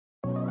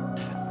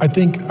I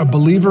think a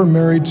believer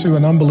married to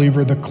an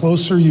unbeliever, the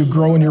closer you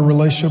grow in your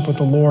relationship with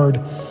the Lord,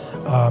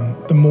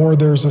 the more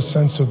there's a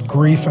sense of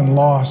grief and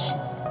loss,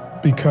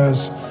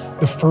 because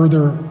the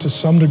further, to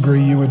some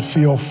degree, you would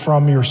feel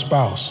from your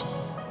spouse.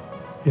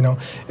 You know,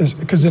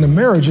 because in a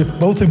marriage, if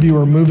both of you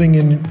are moving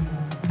in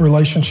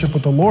relationship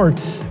with the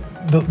Lord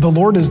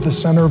is the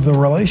center of the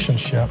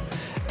relationship.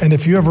 And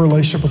if you have a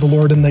relationship with the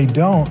Lord and they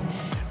don't,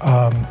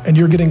 and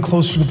you're getting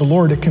closer to the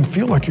Lord, it can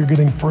feel like you're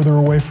getting further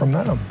away from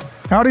them.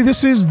 Howdy,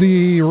 this is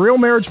the Real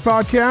Marriage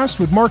Podcast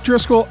with Mark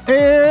Driscoll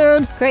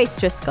and Grace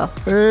Driscoll.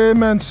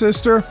 Amen,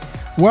 sister.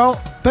 Well,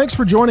 thanks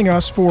for joining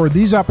us for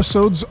these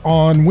episodes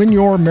on Win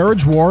Your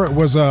Marriage War. It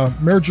was a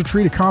marriage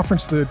retreat, a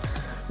conference that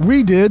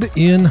we did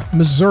in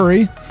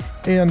Missouri.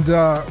 And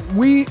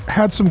we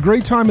had some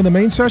great time in the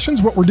main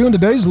sessions. What we're doing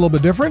today is a little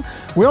bit different.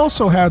 We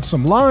also had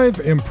some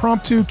live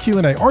impromptu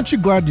Q&A. Aren't you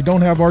glad you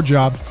don't have our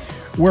job?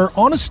 Where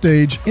on a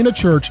stage in a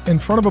church in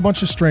front of a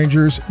bunch of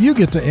strangers, you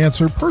get to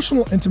answer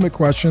personal, intimate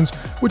questions,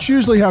 which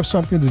usually have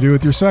something to do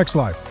with your sex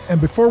life.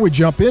 And before we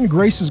jump in,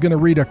 Grace is going to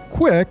read a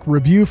quick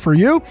review for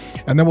you,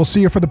 and then we'll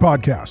see you for the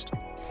podcast.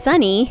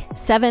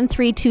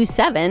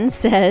 Sunny7327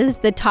 says,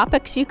 the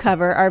topics you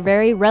cover are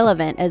very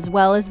relevant as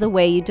well as the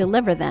way you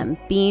deliver them,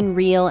 being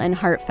real and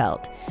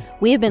heartfelt.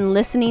 We have been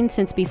listening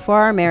since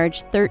before our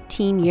marriage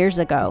 13 years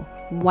ago.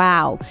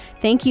 Wow.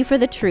 Thank you for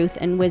the truth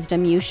and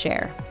wisdom you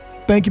share.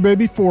 Thank you,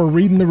 baby, for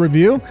reading the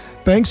review.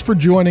 Thanks for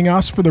joining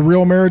us for the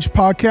Real Marriage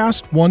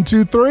Podcast. 1,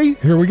 2, 3,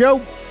 here we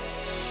go.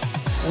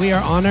 We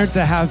are honored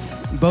to have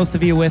both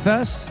of you with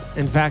us.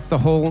 In fact, the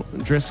whole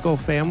Driscoll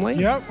family.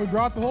 Yep, we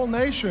brought the whole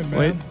nation,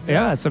 man.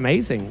 Yeah, it's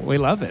amazing. We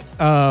love it.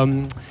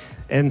 And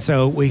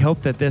so we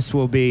hope that this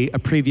will be a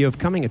preview of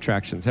coming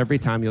attractions. Every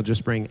time you'll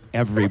just bring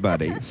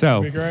everybody.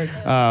 So, be great.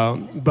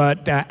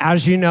 But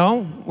as you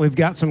know, we've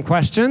got some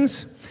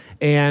questions.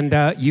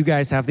 And you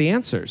guys have the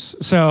answers.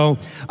 So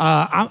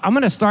I'm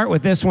going to start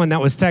with this one that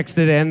was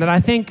texted in that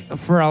I think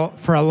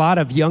for a lot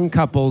of young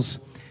couples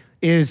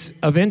is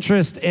of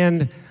interest.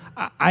 And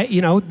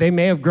they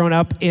may have grown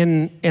up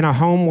in a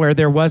home where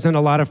there wasn't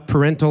a lot of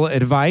parental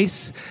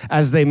advice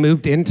as they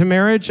moved into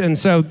marriage. And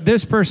so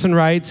this person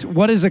writes,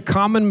 what is a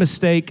common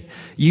mistake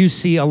you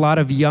see a lot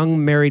of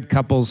young married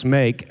couples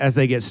make as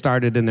they get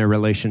started in their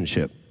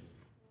relationship?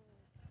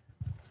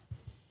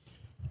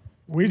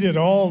 We did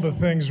all the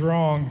things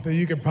wrong that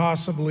you could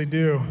possibly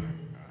do.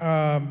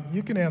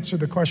 You can answer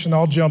the question,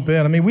 I'll jump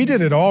in. I mean, we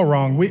did it all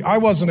wrong. I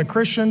wasn't a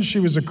Christian, she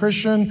was a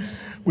Christian.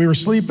 We were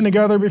sleeping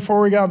together before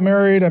we got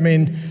married. I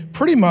mean,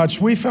 pretty much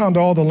we found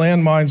all the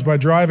landmines by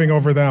driving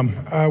over them.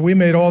 We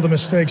made all the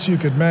mistakes you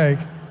could make.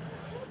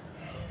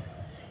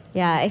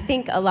 Yeah, I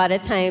think a lot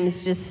of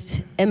times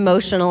just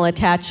emotional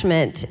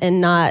attachment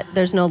and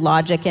there's no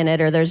logic in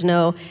it, or there's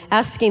no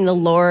asking the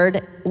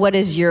Lord, what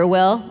is your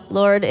will?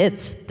 Lord,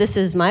 this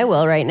is my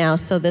will right now,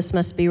 so this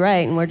must be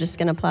right, and we're just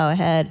going to plow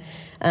ahead.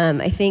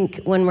 I think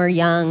when we're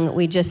young,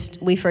 we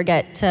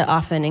forget to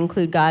often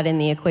include God in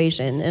the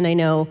equation, and I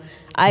know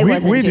I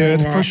wasn't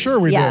doing that. For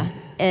sure we did.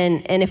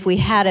 And if we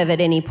had at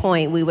any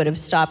point, we would have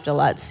stopped a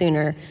lot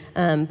sooner.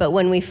 But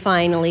when we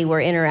finally were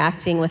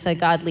interacting with a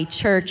godly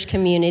church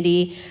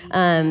community,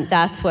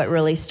 that's what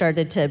really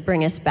started to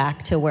bring us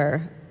back to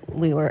where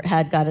we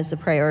had God as a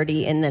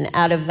priority. And then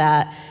out of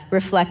that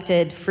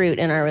reflected fruit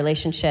in our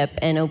relationship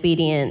and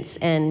obedience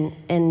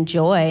and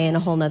joy in a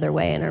whole nother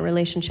way in our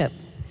relationship.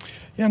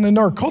 Yeah, and in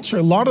our culture,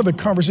 a lot of the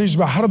conversations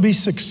about how to be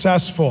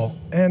successful.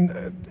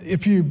 And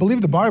if you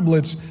believe the Bible,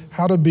 it's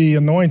how to be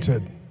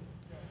anointed.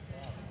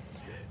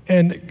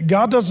 And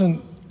God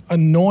doesn't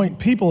anoint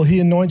people, he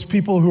anoints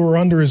people who are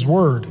under his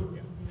word.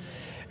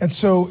 And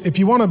so if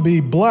you want to be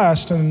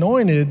blessed and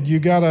anointed, you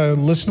got to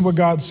listen to what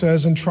God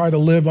says and try to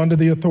live under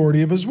the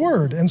authority of his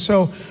word. And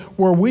so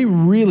where we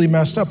really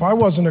messed up, I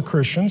wasn't a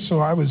Christian, so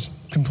I was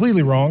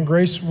completely wrong.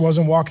 Grace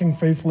wasn't walking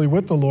faithfully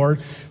with the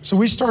Lord. So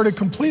we started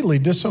completely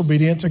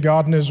disobedient to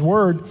God and his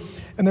word.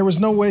 And there was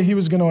no way he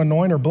was going to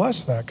anoint or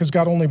bless that, because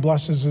God only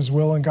blesses his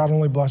will and God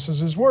only blesses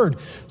his word.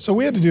 So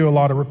we had to do a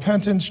lot of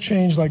repentance,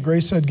 change, like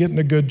Grace said, get in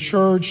a good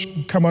church,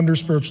 come under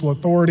spiritual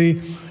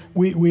authority.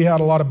 We had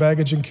a lot of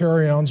baggage and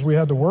carry-ons we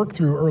had to work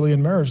through early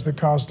in marriage that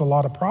caused a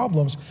lot of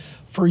problems.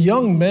 For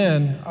young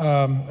men,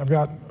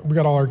 we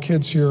got all our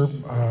kids here.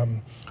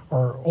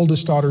 Our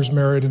oldest daughter's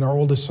married and our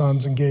oldest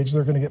son's engaged.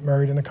 They're going to get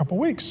married in a couple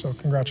weeks, so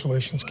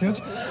congratulations, kids.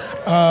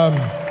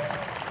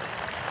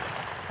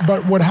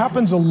 But what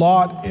happens a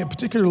lot,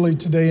 particularly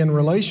today in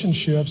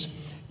relationships,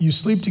 you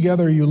sleep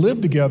together, you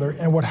live together,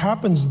 and what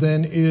happens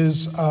then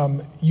is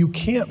you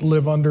can't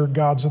live under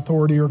God's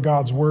authority or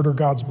God's word or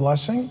God's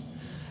blessing,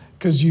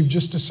 because you've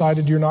just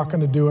decided you're not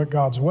going to do it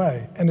God's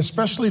way. And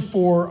especially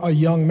for a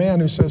young man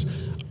who says,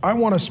 I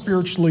want to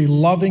spiritually,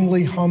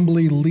 lovingly,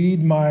 humbly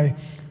lead my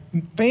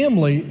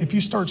family. If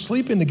you start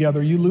sleeping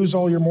together, you lose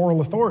all your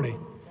moral authority.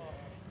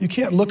 You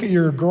can't look at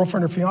your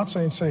girlfriend or fiance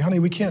and say, honey,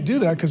 we can't do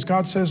that because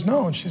God says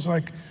no. And she's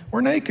like,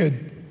 we're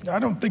naked. I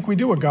don't think we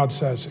do what God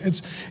says.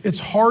 It's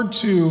hard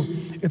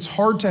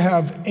to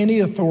have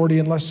any authority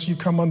unless you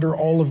come under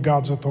all of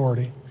God's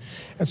authority.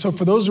 And so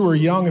for those who are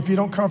young, if you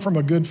don't come from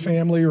a good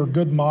family or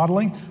good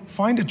modeling,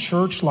 find a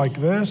church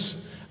like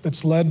this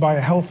that's led by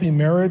a healthy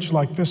marriage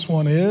like this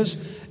one is,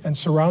 and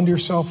surround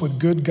yourself with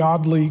good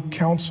godly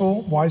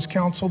counsel, wise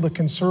counsel that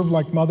can serve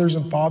like mothers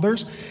and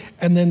fathers.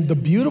 And then the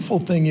beautiful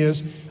thing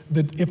is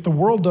that if the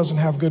world doesn't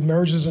have good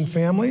marriages and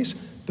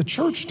families, the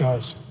church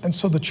does. And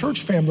so the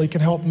church family can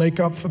help make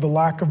up for the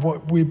lack of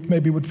what we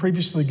maybe would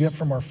previously get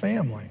from our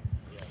family.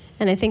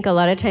 And I think a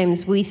lot of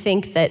times we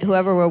think that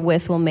whoever we're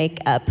with will make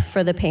up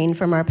for the pain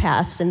from our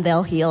past and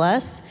they'll heal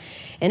us.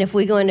 And if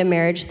we go into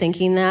marriage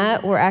thinking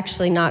that, we're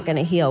actually not going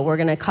to heal. We're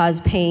going to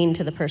cause pain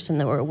to the person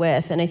that we're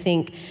with. And I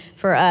think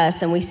for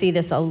us, and we see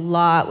this a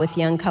lot with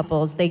young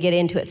couples, they get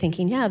into it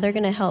thinking, yeah, they're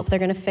going to help, they're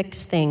going to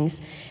fix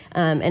things,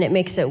 and it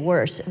makes it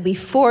worse.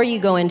 Before you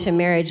go into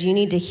marriage, you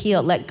need to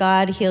heal. Let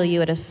God heal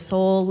you at a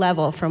soul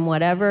level from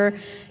whatever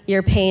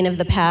your pain of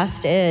the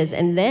past is,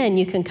 and then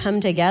you can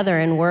come together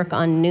and work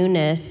on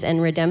newness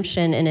and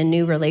redemption in a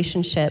new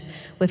relationship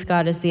with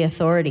God as the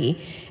authority.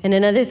 And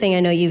another thing I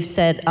know you've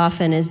said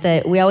often is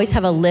that we always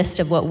have a list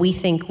of what we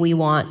think we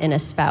want in a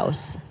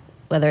spouse,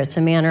 whether it's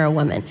a man or a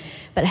woman,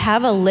 but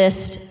have a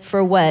list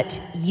for what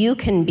you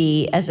can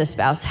be as a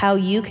spouse, how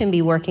you can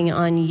be working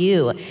on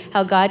you,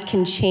 how God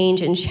can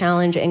change and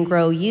challenge and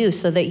grow you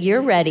so that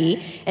you're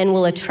ready and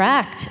will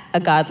attract a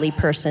godly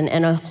person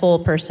and a whole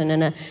person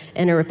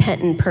and a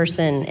repentant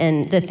person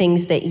and the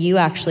things that you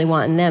actually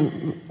want in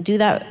them. Do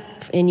that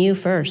in you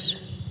first.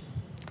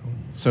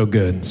 So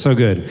good, so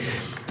good.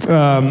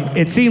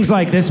 It seems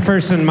like this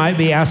person might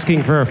be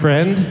asking for a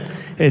friend.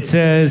 It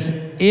says,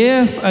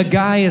 if a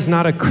guy is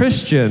not a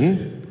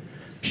Christian,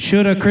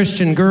 should a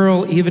Christian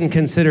girl even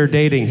consider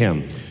dating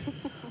him?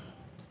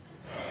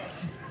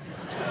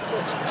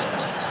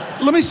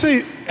 Let me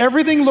say,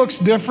 everything looks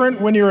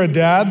different when you're a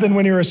dad than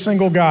when you're a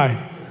single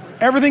guy.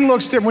 Everything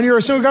looks different. When you're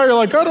a single guy, you're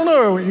like, I don't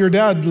know. Your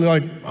dad,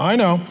 like, I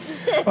know.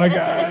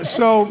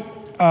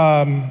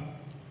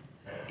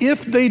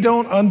 If they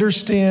don't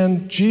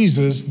understand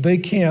Jesus, they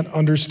can't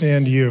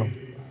understand you.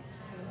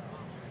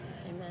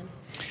 Amen.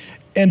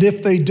 And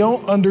if they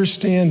don't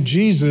understand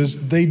Jesus,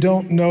 they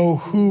don't know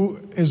who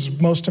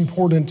is most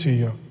important to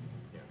you.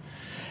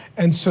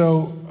 And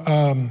so,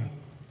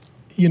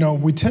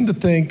 we tend to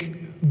think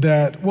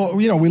that,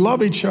 we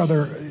love each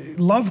other.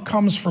 Love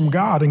comes from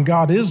God, and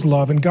God is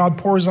love, and God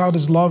pours out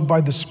his love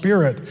by the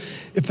Spirit.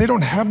 If they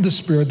don't have the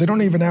Spirit, they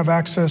don't even have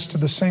access to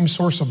the same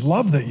source of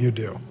love that you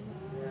do.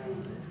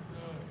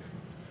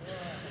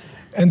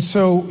 And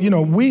so,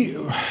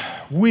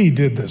 we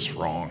did this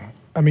wrong.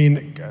 I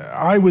mean,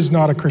 I was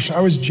not a Christian.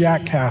 I was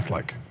Jack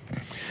Catholic.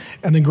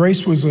 And then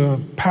Grace was a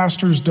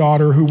pastor's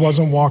daughter who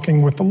wasn't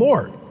walking with the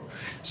Lord.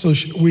 So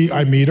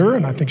I meet her,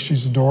 and I think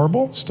she's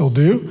adorable, still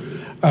do.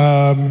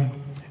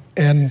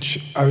 And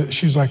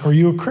she was like, are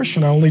you a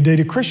Christian? I only date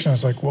a Christian. I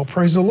was like, well,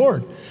 praise the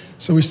Lord.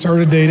 So we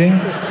started dating.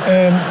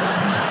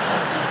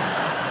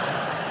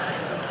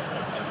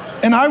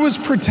 And I was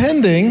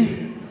pretending.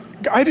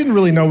 I didn't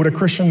really know what a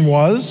Christian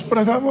was, but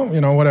I thought, well,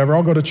 whatever,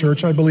 I'll go to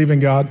church. I believe in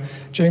God.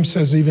 James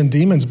says even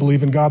demons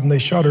believe in God and they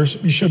shudder.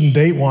 You shouldn't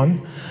date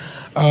one.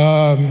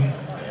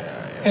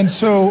 And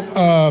so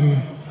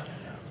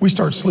we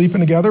start sleeping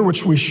together,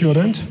 which we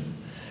shouldn't.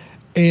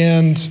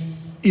 And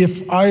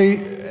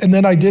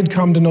then I did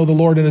come to know the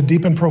Lord in a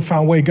deep and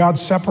profound way. God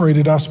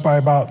separated us by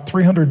about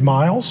 300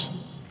 miles.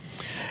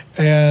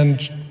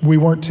 And we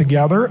weren't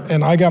together,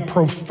 and I got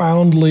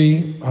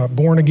profoundly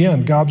born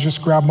again. God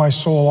just grabbed my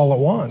soul all at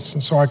once.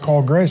 And so I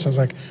called Grace. I was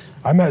like,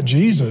 I met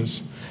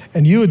Jesus,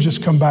 and you had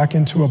just come back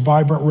into a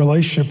vibrant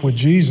relationship with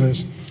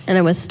Jesus. And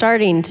I was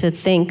starting to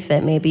think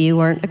that maybe you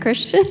weren't a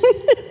Christian.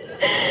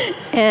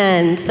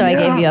 And so I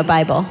gave you a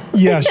Bible.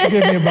 Yeah, she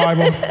gave me a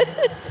Bible.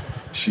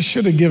 She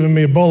should have given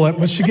me a bullet,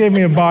 but she gave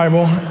me a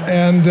Bible.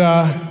 And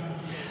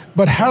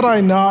but had I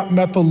not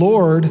met the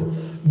Lord,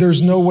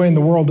 there's no way in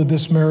the world that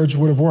this marriage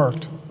would have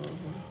worked.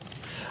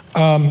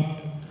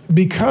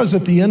 Because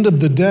at the end of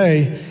the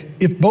day,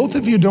 if both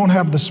of you don't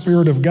have the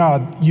Spirit of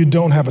God, you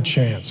don't have a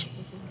chance.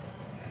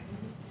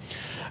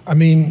 I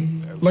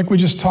mean, like we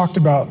just talked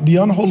about, the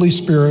unholy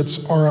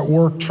spirits are at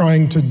work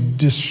trying to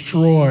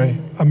destroy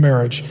a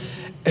marriage.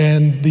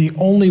 And the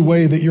only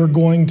way that you're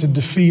going to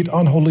defeat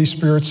unholy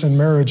spirits in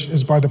marriage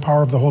is by the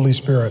power of the Holy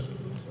Spirit.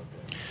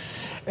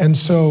 And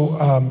so,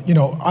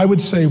 I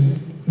would say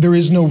there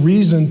is no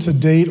reason to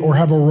date or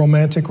have a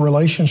romantic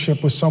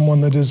relationship with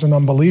someone that is an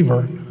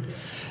unbeliever,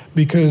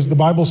 because the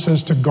Bible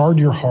says to guard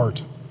your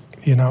heart,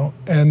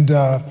 and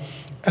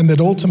that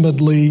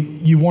ultimately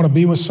you want to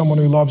be with someone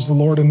who loves the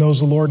Lord and knows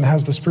the Lord and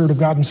has the Spirit of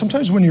God. And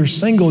sometimes when you're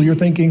single, you're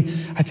thinking,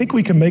 I think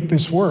we can make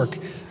this work.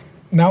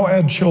 Now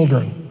add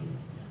children.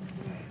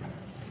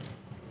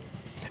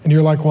 And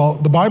you're like, well,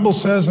 the Bible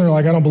says, and they're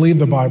like, I don't believe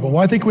the Bible.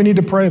 Well, I think we need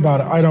to pray about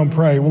it. I don't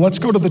pray. Well, let's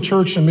go to the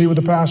church and meet with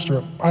the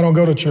pastor. I don't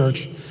go to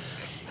church.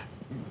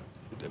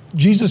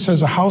 Jesus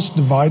says a house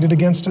divided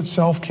against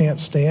itself can't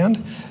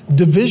stand.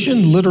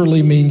 Division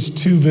literally means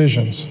two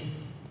visions.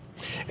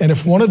 And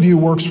if one of you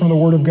works from the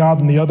Word of God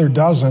and the other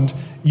doesn't,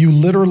 you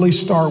literally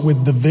start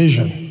with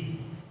division.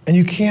 And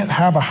you can't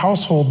have a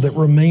household that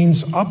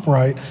remains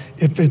upright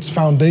if its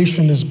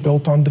foundation is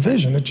built on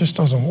division. It just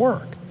doesn't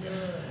work.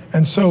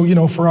 And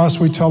so, for us,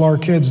 we tell our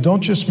kids,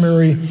 don't just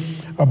marry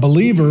a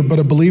believer, but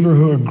a believer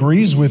who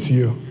agrees with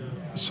you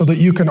so that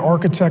you can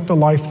architect the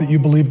life that you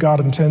believe God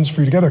intends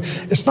for you together.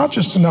 It's not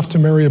just enough to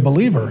marry a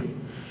believer.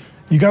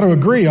 You got to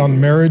agree on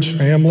marriage,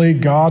 family,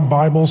 God,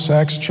 Bible,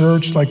 sex,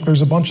 church. Like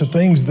there's a bunch of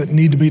things that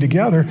need to be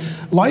together.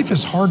 Life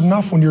is hard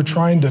enough when you're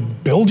trying to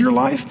build your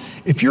life.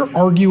 If you're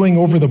arguing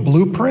over the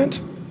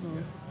blueprint,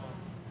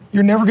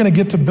 you're never going to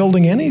get to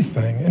building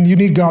anything. And you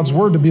need God's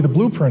word to be the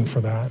blueprint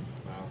for that.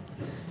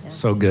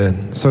 So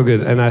good, so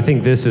good. And I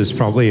think this is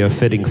probably a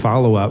fitting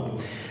follow-up.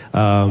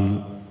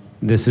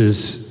 This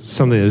is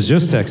something that was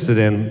just texted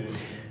in.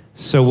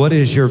 So what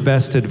is your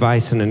best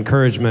advice and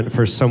encouragement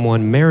for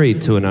someone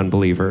married to an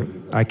unbeliever?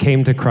 I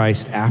came to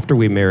Christ after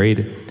we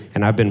married,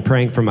 and I've been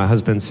praying for my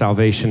husband's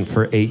salvation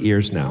for 8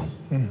 years now.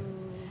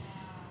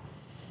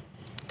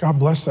 God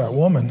bless that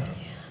woman.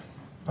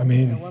 I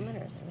mean,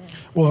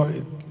 well,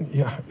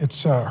 yeah,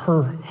 it's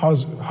her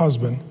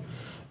husband.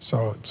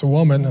 So it's a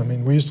woman. I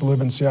mean, we used to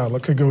live in Seattle.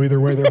 It could go either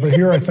way there. But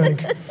here I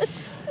think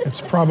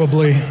it's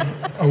probably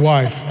a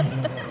wife,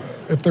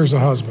 if there's a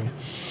husband.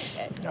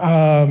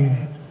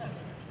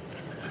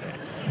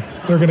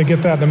 They're going to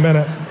get that in a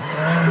minute.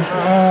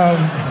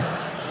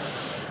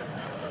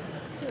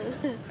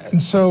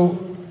 And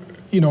so,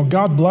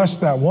 God bless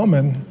that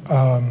woman.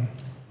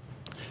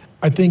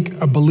 I think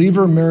a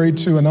believer married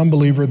to an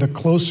unbeliever, the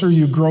closer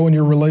you grow in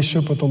your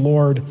relationship with the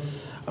Lord,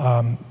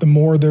 the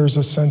more there's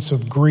a sense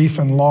of grief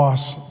and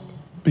loss,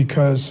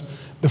 because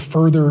the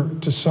further,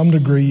 to some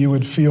degree, you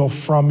would feel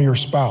from your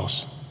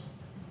spouse.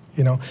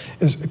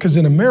 Because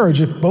in a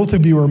marriage, if both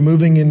of you are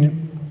moving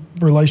in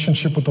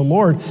relationship with the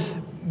Lord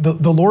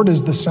Lord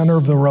is the center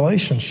of the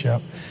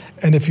relationship.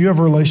 And if you have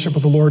a relationship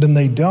with the Lord and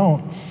they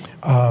don't,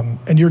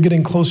 and you're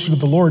getting closer to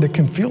the Lord, it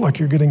can feel like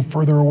you're getting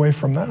further away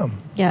from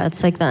them. Yeah,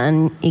 it's like the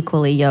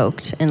unequally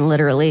yoked, and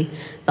literally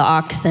the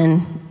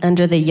oxen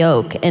under the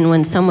yoke. And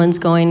when someone's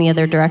going the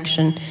other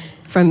direction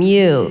from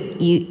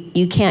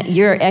you can't,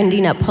 you're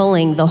ending up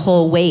pulling the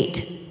whole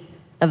weight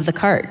of the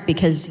cart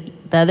because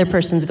the other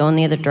person's going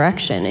the other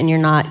direction, and you're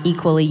not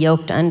equally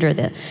yoked under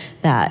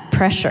that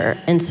pressure.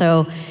 And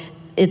so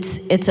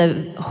it's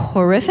a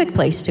horrific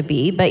place to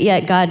be, but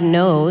yet God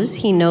knows.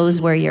 He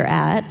knows where you're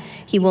at.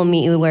 He will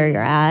meet you where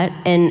you're at.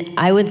 And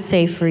I would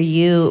say for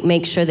you,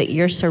 make sure that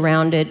you're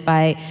surrounded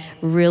by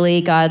really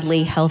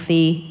godly,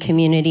 healthy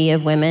community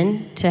of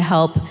women to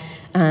help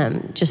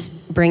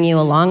just bring you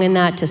along in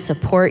that, to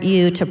support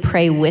you, to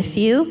pray with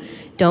you.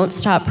 Don't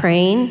stop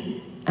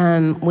praying.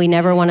 We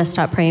never want to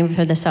stop praying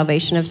for the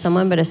salvation of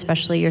someone, but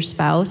especially your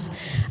spouse.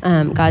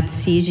 God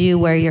sees you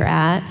where you're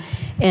at.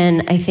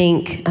 And I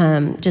think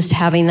just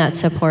having that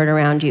support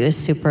around you is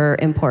super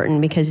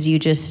important, because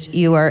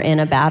you are in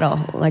a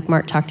battle. Like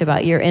Mark talked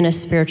about, you're in a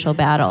spiritual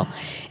battle.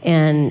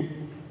 And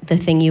the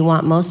thing you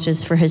want most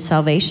is for his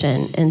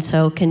salvation. And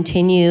so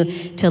continue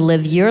to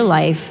live your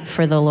life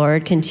for the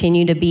Lord,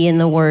 continue to be in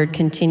the word,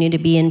 continue to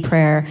be in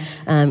prayer,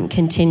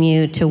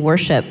 continue to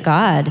worship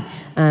God,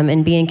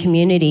 and be in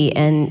community,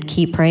 and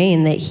keep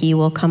praying that he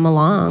will come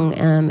along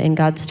in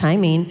God's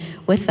timing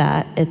with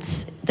that.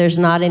 There's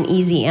not an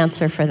easy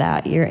answer for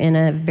that. You're in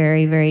a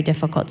very, very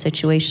difficult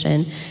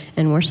situation,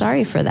 and we're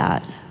sorry for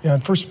that. Yeah,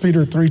 and 1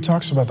 Peter 3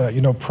 talks about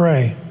that.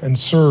 Pray and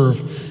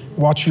serve.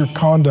 Watch your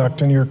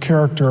conduct and your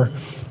character,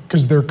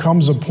 because there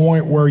comes a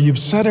point where you've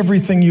said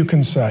everything you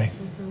can say.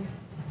 Mm-hmm.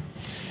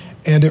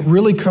 And it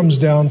really comes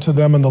down to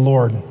them and the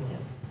Lord,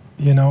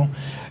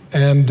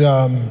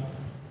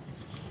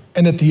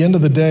 And at the end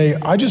of the day,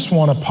 I just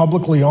want to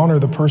publicly honor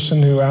the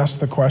person who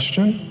asked the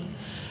question.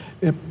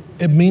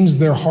 It means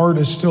their heart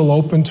is still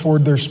open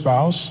toward their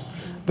spouse.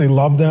 They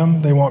love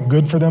them. They want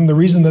good for them. The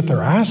reason that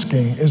they're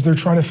asking is they're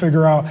trying to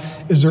figure out,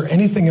 is there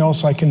anything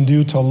else I can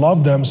do to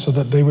love them so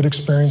that they would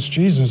experience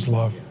Jesus'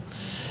 love?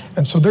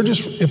 And so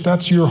if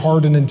that's your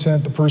heart and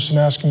intent, the person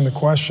asking the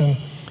question,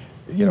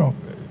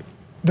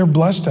 they're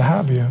blessed to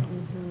have you.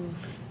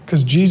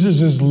 Because Jesus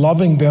is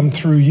loving them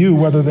through you,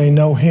 whether they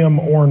know him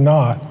or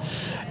not.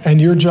 And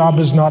your job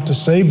is not to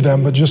save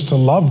them, but just to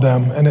love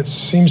them. And it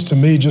seems to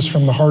me, just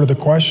from the heart of the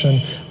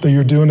question, that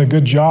you're doing a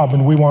good job.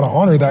 And we want to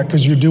honor that,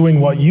 because you're doing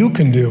what you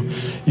can do.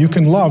 You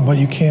can love, but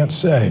you can't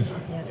save.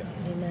 Yeah.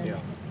 Amen.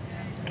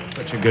 Yeah.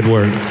 Such a good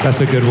word.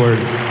 That's a good word.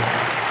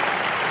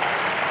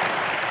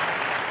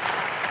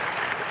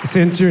 It's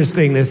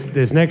interesting,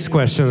 this next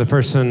question, the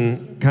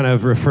person kind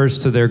of refers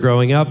to their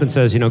growing up and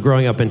says,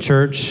 growing up in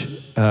church,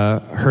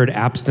 heard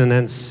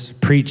abstinence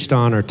preached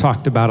on or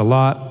talked about a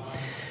lot.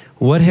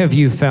 What have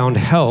you found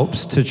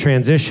helps to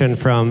transition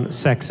from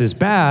sex is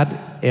bad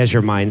as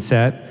your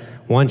mindset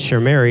once you're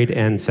married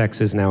and sex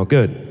is now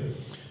good?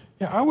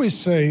 Yeah, I always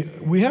say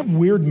we have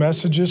weird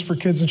messages for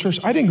kids in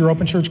church. I didn't grow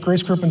up in church.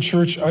 Grace grew up in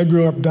church. I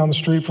grew up down the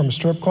street from a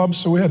strip club,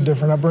 so we had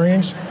different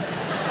upbringings.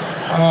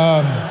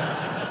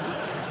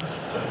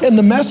 And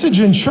the message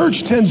in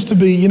church tends to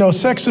be,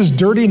 sex is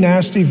dirty,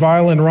 nasty,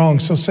 vile, and wrong,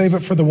 so save it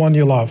for the one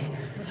you love.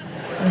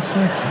 It's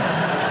like,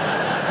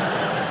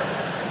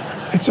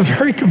 It's a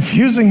very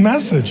confusing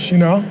message, you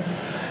know?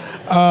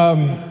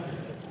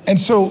 And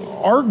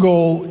so our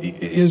goal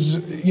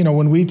is, you know,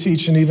 when we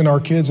teach, and even our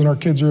kids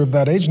are of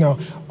that age now,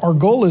 our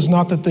goal is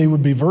not that they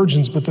would be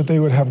virgins, but that they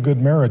would have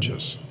good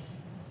marriages.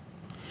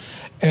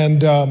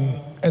 And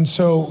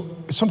so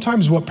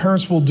sometimes what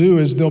parents will do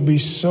is they'll be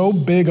so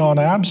big on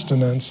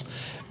abstinence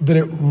that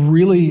it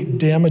really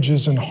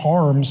damages and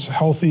harms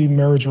healthy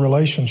marriage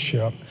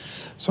relationship.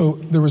 So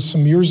there was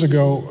some years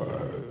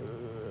ago,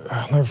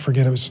 I'll never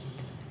forget,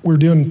 we were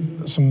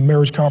doing some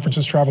marriage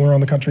conferences traveling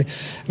around the country,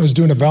 and I was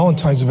doing a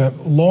Valentine's event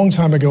a long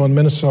time ago in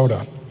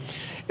Minnesota.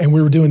 And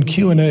we were doing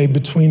Q&A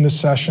between the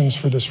sessions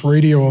for this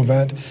radio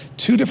event.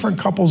 2 different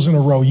couples in a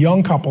row,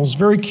 young couples,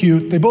 very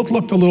cute. They both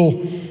looked a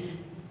little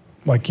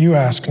like, you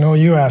ask, no,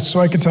 you ask. So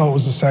I could tell it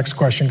was a sex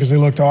question because they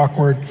looked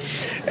awkward.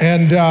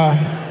 And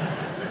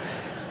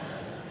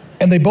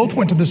they both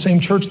went to the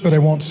same church that I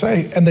won't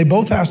say, and they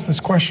both asked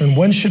this question: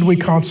 when should we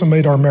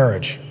consummate our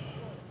marriage?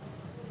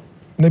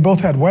 And they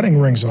both had wedding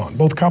rings on,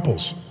 both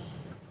couples.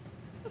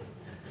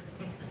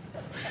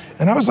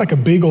 And I was like a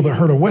beagle that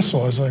heard a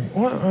whistle. I was like,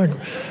 what?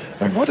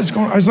 Like, what is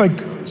going on? I was like,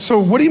 so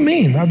what do you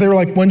mean? They were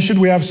like, when should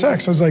we have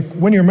sex? I was like,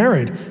 when you're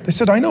married. They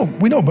said, I know,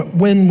 we know, but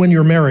when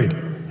you're married?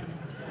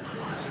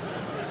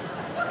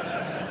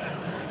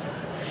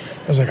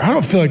 I was like, I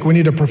don't feel like we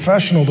need a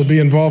professional to be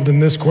involved in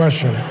this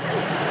question.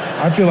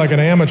 I feel like an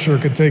amateur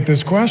could take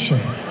this question.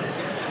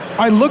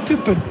 I looked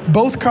at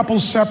both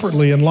couples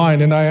separately in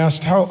line, and I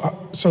asked,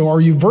 so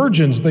are you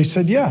virgins? They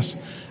said, yes.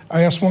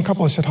 I asked one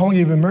couple, I said, how long have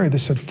you been married? They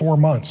said, 4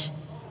 months.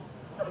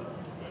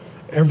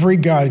 Every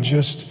guy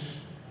just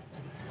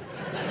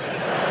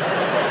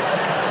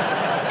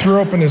threw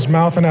open his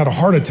mouth and had a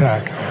heart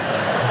attack.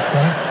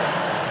 Okay?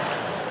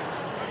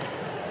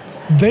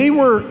 They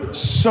were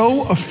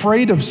so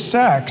afraid of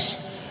sex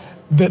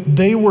that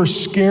they were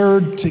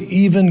scared to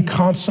even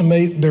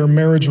consummate their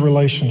marriage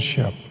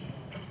relationship.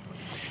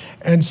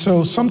 And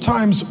so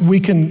sometimes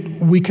we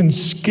can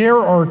scare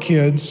our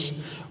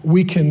kids,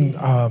 we can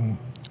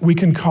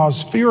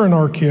cause fear in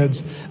our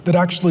kids that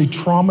actually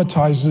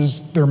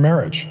traumatizes their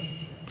marriage.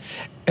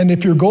 And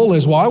if your goal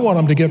is, well, I want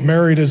them to get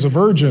married as a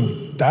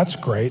virgin, that's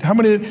great. How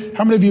many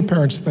of you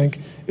parents think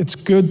it's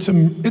a good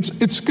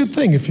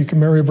thing if you can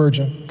marry a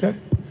virgin, okay?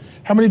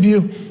 How many of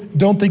you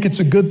don't think it's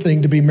a good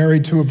thing to be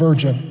married to a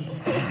virgin?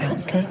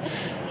 Okay?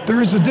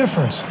 There is a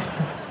difference.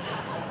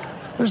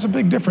 There's a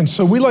big difference.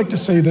 So we like to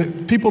say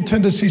that people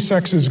tend to see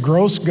sex as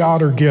gross,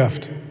 God, or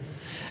gift.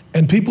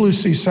 And people who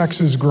see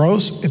sex as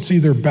gross, it's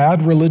either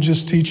bad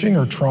religious teaching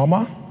or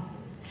trauma.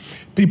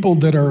 People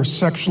that are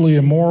sexually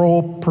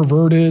immoral,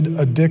 perverted,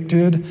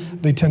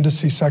 addicted, they tend to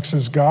see sex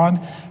as God.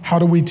 How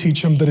do we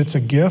teach them that it's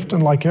a gift?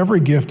 And like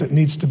every gift, it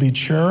needs to be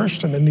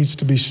cherished and it needs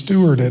to be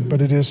stewarded,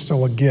 but it is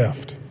still a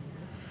gift.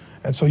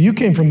 And so you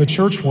came from the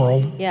church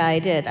world. Yeah, I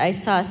did. I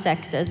saw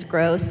sex as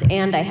gross,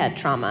 and I had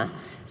trauma.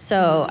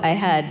 So I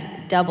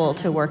had double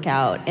to work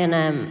out.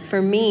 And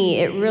for me,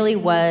 it really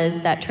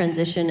was that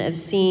transition of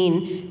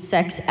seeing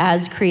sex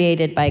as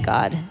created by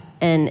God.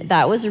 And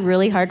that was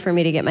really hard for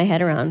me to get my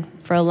head around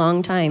for a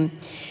long time.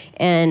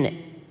 And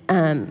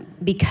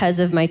because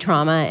of my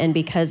trauma and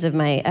because of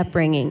my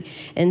upbringing.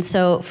 And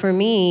so for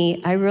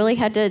me, I really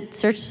had to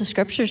search the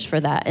scriptures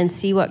for that and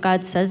see what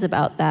God says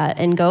about that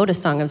and go to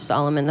Song of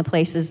Solomon, the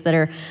places that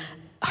are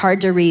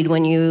hard to read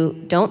when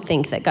you don't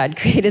think that God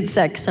created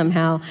sex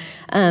somehow.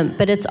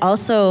 But it's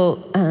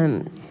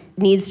also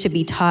needs to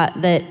be taught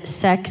that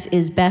sex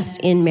is best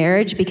in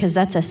marriage because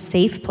that's a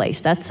safe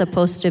place. That's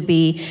supposed to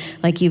be,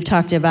 like you've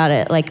talked about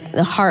it, like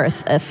the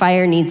hearth. A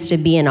fire needs to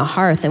be in a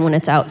hearth, and when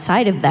it's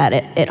outside of that,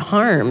 it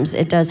harms.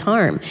 It does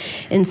harm.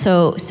 And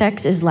so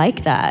sex is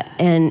like that,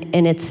 and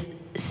it's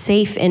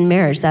safe in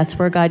marriage. That's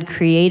where God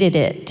created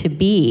it to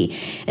be.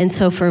 And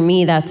so for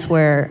me, that's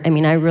where,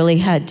 I really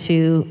had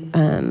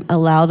to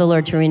allow the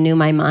Lord to renew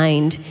my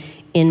mind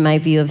in my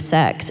view of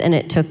sex. And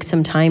it took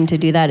some time to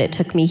do that. It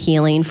took me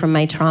healing from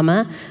my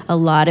trauma. A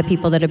lot of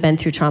people that have been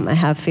through trauma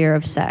have fear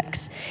of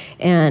sex.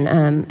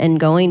 And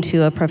going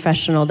to a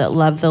professional that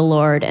loved the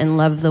Lord and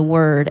loved the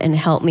word and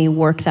helped me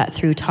work that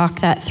through,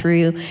 talk that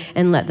through,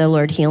 and let the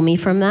Lord heal me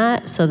from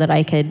that so that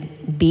I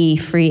could be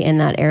free in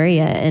that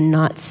area and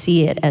not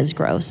see it as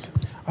gross.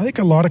 I think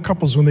a lot of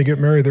couples, when they get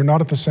married, they're not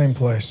at the same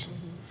place.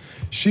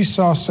 She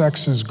saw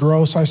sex as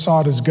gross, I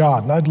saw it as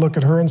God. And I'd look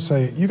at her and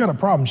say, you got a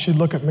problem. She'd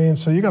look at me and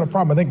say, you got a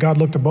problem. I think God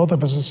looked at both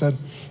of us and said,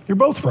 you're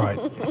both right.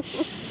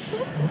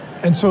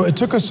 And so it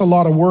took us a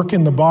lot of work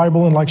in the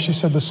Bible, and like she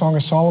said, the Song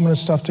of Solomon and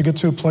stuff, to get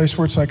to a place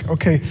where it's like,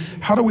 okay,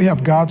 how do we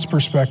have God's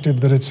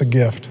perspective that it's a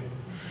gift?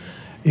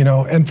 You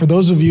know, and for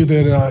those of you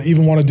that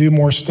even want to do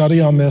more study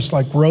on this,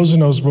 like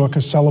Roseno's book,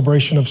 A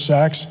Celebration of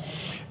Sex,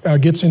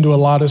 gets into a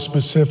lot of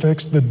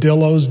specifics. The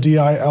Dillows,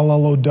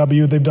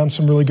 D-I-L-L-O-W, they've done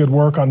some really good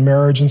work on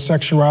marriage and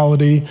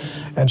sexuality,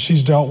 and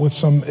she's dealt with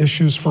some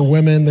issues for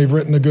women. They've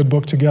written a good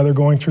book together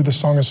going through the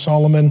Song of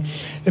Solomon.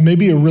 It may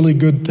be a really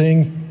good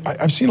thing.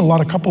 I've seen a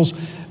lot of couples,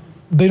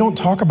 they don't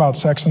talk about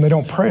sex and they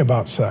don't pray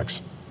about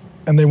sex,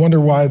 and they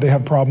wonder why they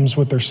have problems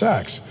with their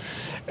sex.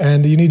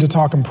 And you need to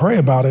talk and pray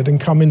about it and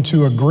come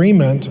into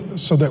agreement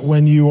so that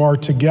when you are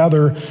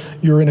together,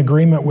 you're in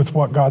agreement with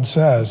what God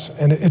says.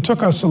 And it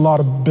took us a lot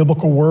of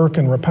biblical work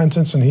and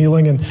repentance and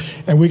healing.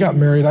 And we got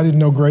married. I didn't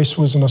know Grace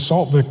was an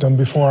assault victim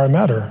before I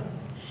met her.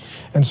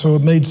 And so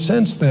it made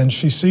sense then.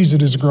 She sees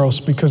it as gross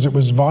because it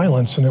was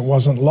violence and it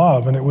wasn't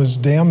love and it was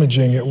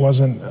damaging. It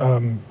wasn't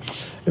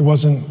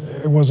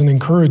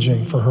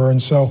encouraging for her. And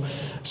so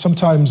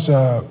sometimes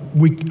I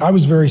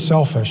was very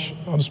selfish.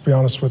 I'll just be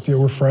honest with you.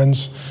 We're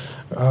friends.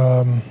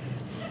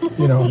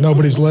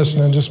 Nobody's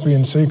listening, just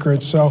being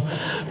secret. So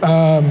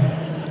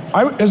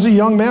as a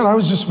young man, I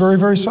was just very,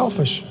 very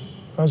selfish.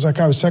 I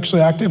was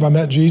sexually active. I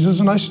met Jesus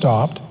and I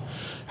stopped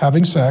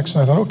having sex.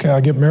 And I thought, okay,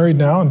 I get married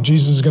now and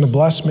Jesus is going to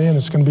bless me and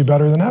it's going to be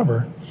better than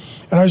ever.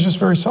 And I was just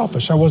very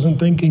selfish. I wasn't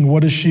thinking,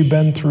 what has she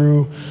been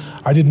through?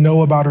 I didn't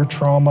know about her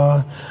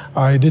trauma.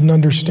 I didn't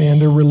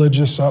understand her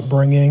religious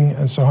upbringing.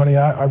 And so, honey,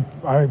 I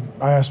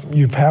asked,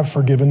 you have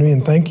forgiven me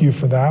and thank you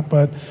for that.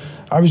 But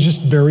I was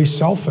just very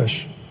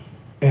selfish.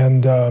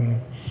 And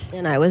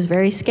I was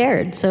very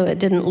scared. So it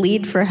didn't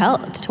lead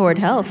toward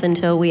health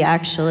until we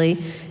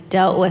actually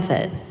dealt with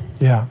it.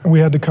 Yeah, and we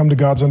had to come to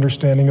God's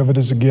understanding of it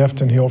as a gift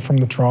and heal from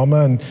the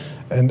trauma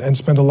and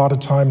spend a lot of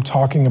time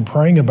talking and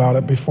praying about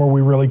it before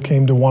we really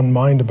came to one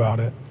mind about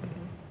it.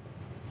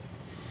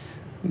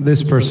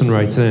 This person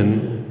writes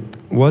in,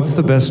 what's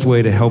the best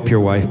way to help your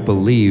wife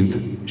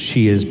believe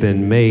she has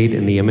been made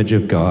in the image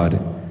of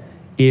God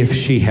if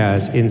she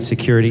has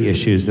insecurity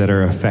issues that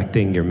are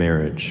affecting your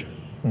marriage?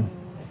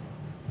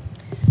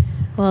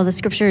 Well, the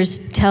scriptures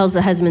tells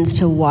the husbands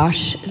to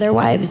wash their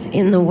wives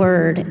in the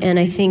word. And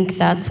I think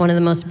that's one of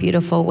the most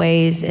beautiful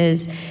ways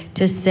is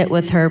to sit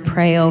with her,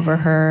 pray over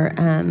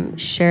her,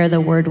 share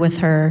the word with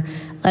her,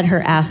 let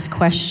her ask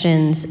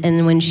questions.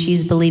 And when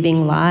she's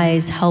believing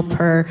lies, help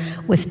her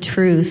with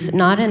truth,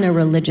 not in a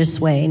religious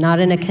way, not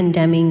in a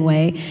condemning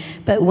way,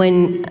 but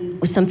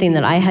something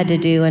that I had to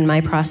do in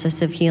my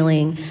process of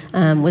healing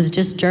was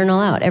just journal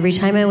out. Every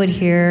time I would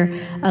hear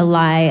a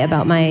lie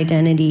about my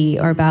identity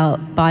or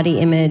about body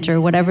image or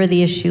whatever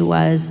the issue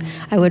was,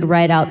 I would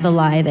write out the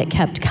lie that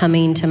kept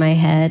coming to my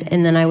head,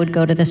 and then I would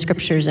go to the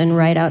scriptures and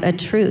write out a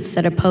truth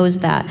that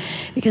opposed that,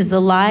 because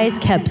the lies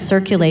kept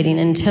circulating.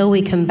 Until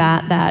we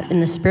combat that in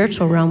the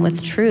spiritual realm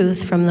with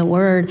truth from the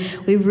word,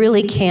 we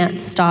really can't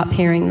stop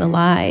hearing the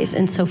lies.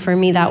 And so for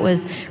me, that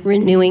was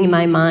renewing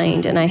my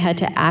mind, and I had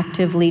to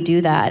actively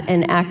do that.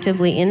 And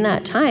actively in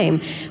that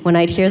time, when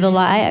I'd hear the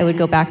lie, I would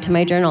go back to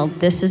my journal.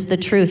 This is the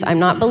truth. I'm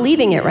not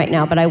believing it right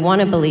now, but I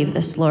want to believe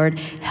this, Lord.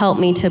 Help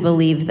me to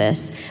believe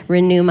this.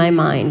 Renew my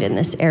mind in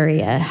this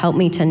area. Help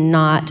me to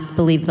not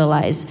believe the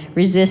lies.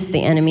 Resist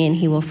the enemy and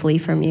he will flee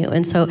from you.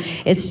 And so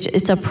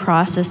it's a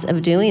process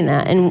of doing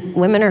that. And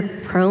women are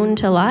prone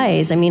to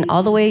lies. I mean,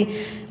 all the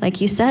way,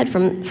 like you said,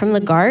 from the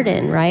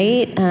garden,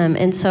 right?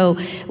 And so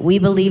we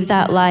believed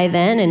that lie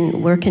then,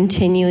 and we're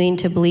continuing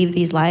to believe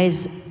these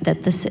lies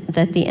that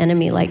the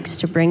enemy likes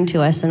to bring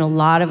to us, and a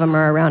lot of them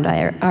are around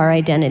our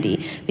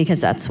identity,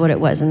 because that's what it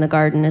was in the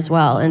garden as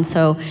well. And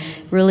so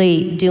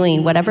really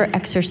doing whatever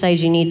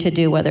exercise you need to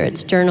do, whether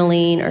it's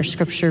journaling or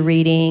scripture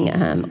reading,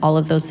 all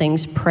of those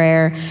things,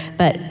 prayer,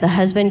 but the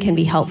husband can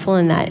be helpful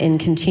in that, in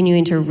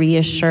continuing to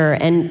reassure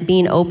and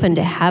being open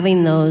to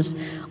having those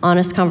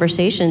honest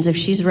conversations. If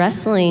she's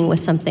wrestling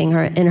with something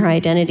in her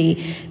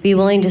identity, be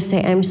willing to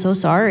say, I'm so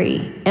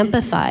sorry,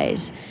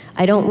 empathize.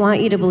 I don't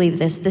want you to believe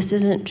this. This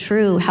isn't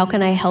true. How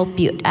can I help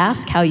you?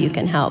 Ask how you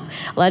can help.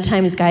 A lot of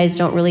times guys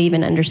don't really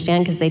even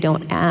understand because they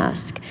don't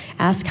ask.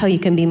 Ask how you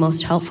can be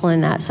most helpful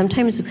in that.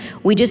 Sometimes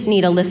we just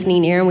need a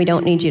listening ear and we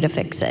don't need you to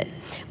fix it.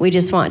 We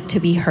just want to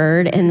be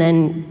heard and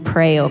then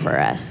pray over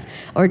us,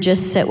 or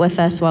just sit with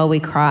us while we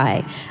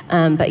cry.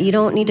 But you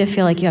don't need to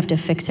feel like you have to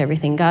fix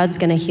everything. God's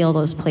going to heal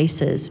those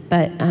places.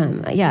 But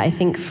I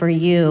think for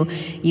you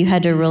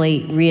had to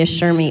really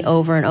reassure me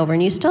over and over,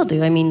 and you still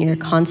do. I mean, you're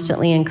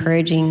constantly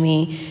encouraging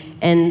me.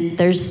 And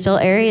there's still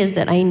areas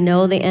that I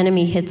know the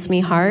enemy hits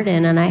me hard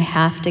in, and I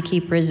have to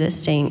keep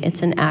resisting.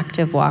 It's an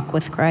active walk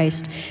with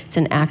Christ. It's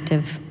an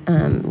active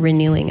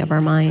renewing of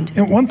our mind.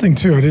 And one thing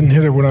too, I didn't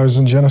hit it when I was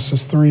in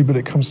Genesis 3, but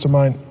it comes to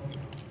mind.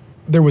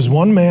 There was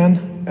one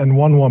man and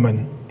one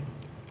woman,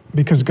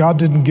 because God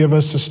didn't give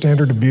us a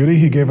standard of beauty.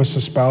 He gave us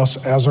a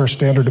spouse as our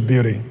standard of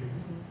beauty.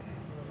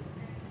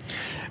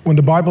 When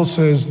the Bible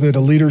says that a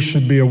leader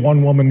should be a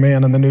one-woman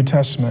man in the New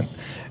Testament,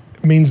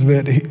 it means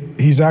that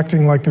he's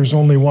acting like there's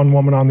only one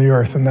woman on the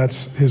earth, and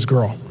that's his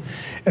girl.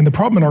 And the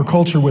problem in our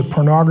culture with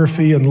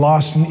pornography and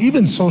lust and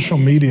even social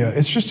media,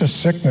 it's just a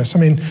sickness. I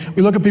mean,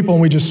 we look at people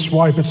and we just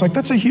swipe. It's like,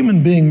 that's a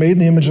human being made in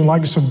the image and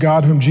likeness of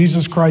God, whom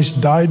Jesus Christ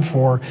died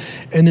for.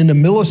 And in a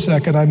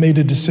millisecond, I made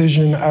a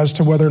decision as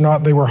to whether or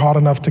not they were hot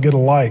enough to get a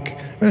like.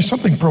 There's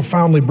something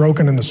profoundly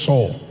broken in the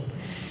soul,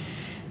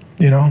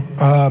 you know?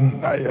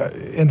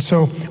 And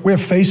so we have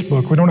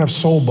Facebook. We don't have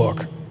Soul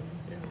Book.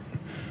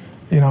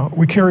 You know,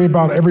 we care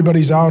about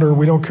everybody's outer,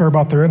 we don't care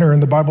about their inner,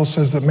 and the Bible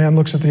says that man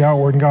looks at the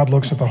outward and God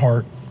looks at the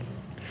heart.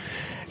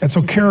 And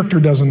so character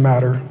doesn't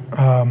matter.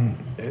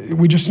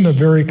 We just in a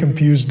very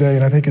confused day,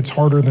 and I think it's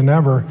harder than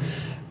ever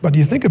But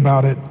you think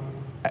about it,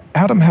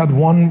 Adam had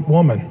one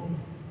woman.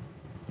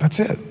 That's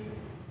it.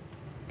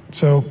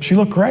 So she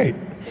looked great,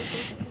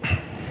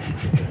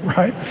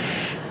 right?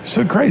 She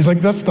looked great. He's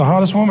like, that's the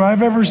hottest woman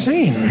I've ever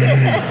seen.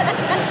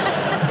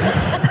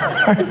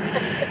 Right?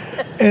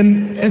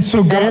 And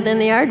so Better God, than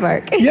the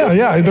aardvark.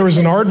 yeah. There was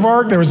an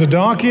aardvark, there was a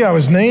donkey. I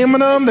was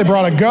naming them. They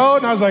brought a goat,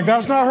 and I was like,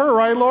 that's not her,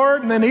 right,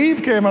 Lord? And then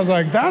Eve came. I was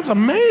like, that's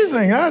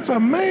amazing. That's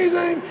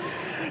amazing.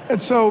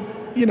 And so,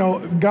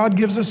 God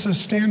gives us a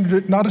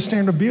standard, not a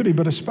standard of beauty,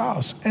 but a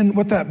spouse. And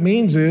what that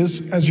means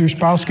is, as your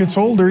spouse gets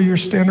older, your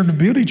standard of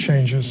beauty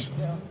changes.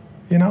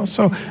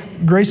 So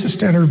Grace's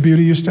standard of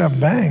beauty used to have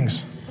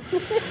bangs.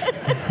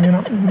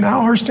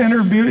 Now her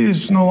standard of beauty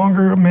is no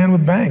longer a man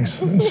with bangs.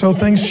 And so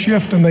things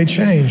shift and they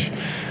change,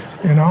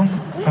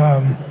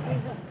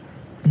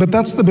 But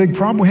that's the big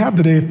problem we have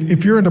today.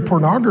 If you're into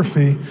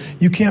pornography,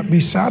 you can't be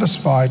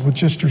satisfied with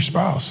just your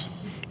spouse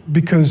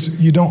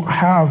because you don't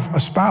have a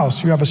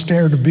spouse. You have a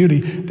standard of beauty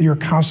that you're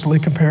constantly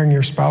comparing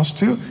your spouse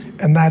to,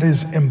 and that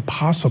is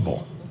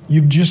impossible.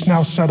 You've just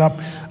now set up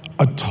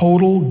a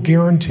total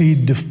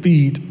guaranteed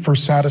defeat for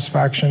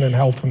satisfaction and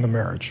health in the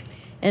marriage.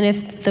 And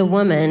if the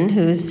woman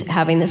who's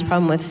having this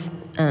problem with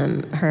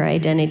her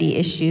identity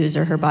issues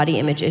or her body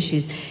image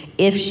issues,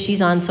 if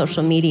she's on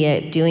social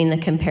media doing the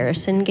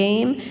comparison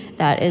game,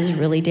 that is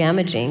really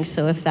damaging.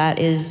 So if that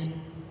is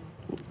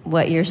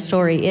what your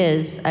story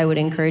is, I would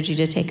encourage you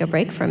to take a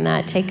break from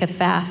that. Take a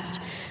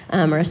fast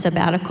or a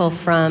sabbatical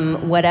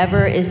from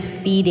whatever is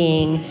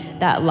feeding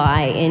that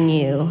lie in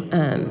you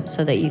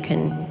so that you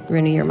can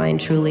renew your mind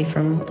truly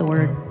from the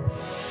Word.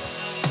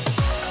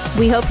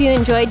 We hope you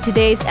enjoyed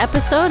today's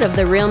episode of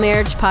the Real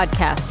Marriage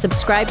Podcast.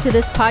 Subscribe to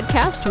this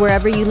podcast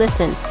wherever you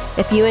listen.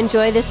 If you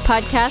enjoy this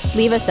podcast,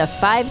 leave us a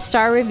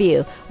 5-star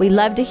review. We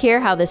love to hear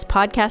how this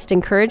podcast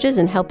encourages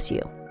and helps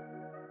you.